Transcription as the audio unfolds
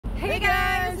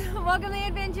welcome to the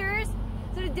adventures.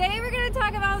 So today we're going to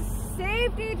talk about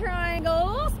safety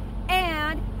triangles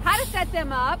and how to set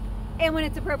them up and when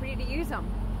it's appropriate to use them.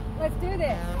 Let's do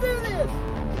this. Do this.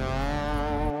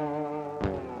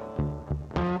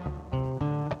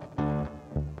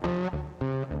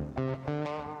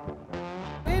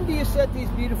 When do you set these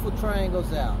beautiful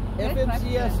triangles out?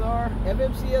 FMCSR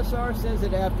says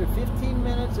that after 15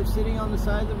 minutes of sitting on the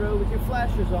side of the road with your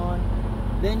flashers on,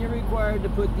 then you're required to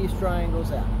put these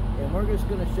triangles out. And we're just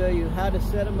going to show you how to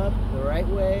set them up the right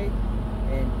way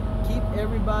and keep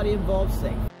everybody involved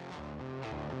safe.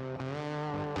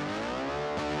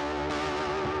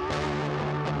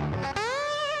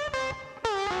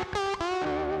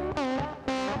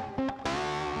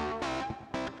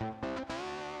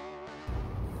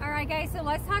 Alright guys, so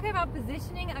let's talk about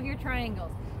positioning of your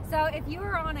triangles. So if you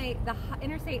are on the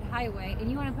interstate highway and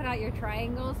you want to put out your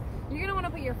triangles, you're going to want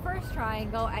to put your first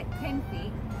triangle at 10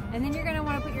 feet, and then you're going to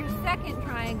want to put your second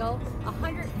triangle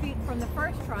 100 feet from the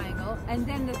first triangle, and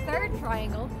then the third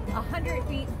triangle 100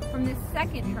 feet from the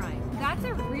second triangle. That's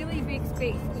a really big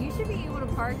space. You should be able to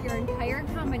park your entire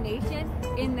combination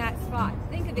in that spot.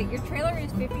 Think of it, your trailer is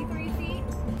 53 feet,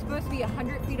 it's supposed to be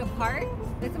 100 feet apart.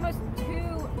 That's almost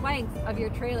 2 lengths of your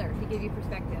trailer to give you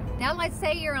perspective. Now let's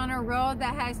say you're on a road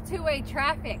that has two-way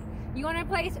traffic. You want to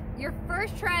place your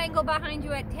first triangle behind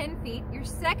you at 10 feet, your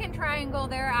second triangle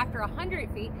there after 100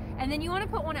 feet, and then you want to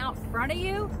put one out front of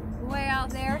you, way out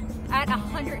there, at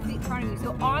 100 feet in front of you.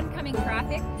 So oncoming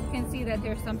traffic can see that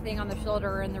there's something on the shoulder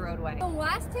or in the roadway. The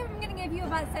last tip I'm going to give you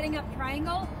about setting up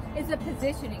triangle is the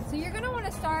positioning. So you're going to want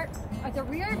to start at the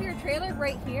rear of your trailer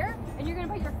right here, and you're going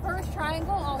to put your first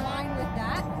triangle aligned with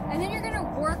that, and then you're going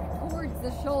to work towards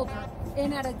the shoulder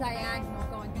in at a diagonal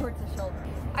going towards the shoulder.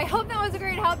 I hope that was a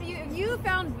great help to you. If you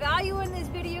found value in this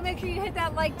video, make sure you hit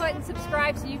that like button,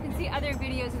 subscribe so you can see other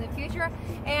videos in the future.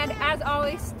 And as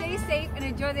always, stay safe and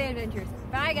enjoy the adventures.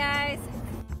 Bye guys.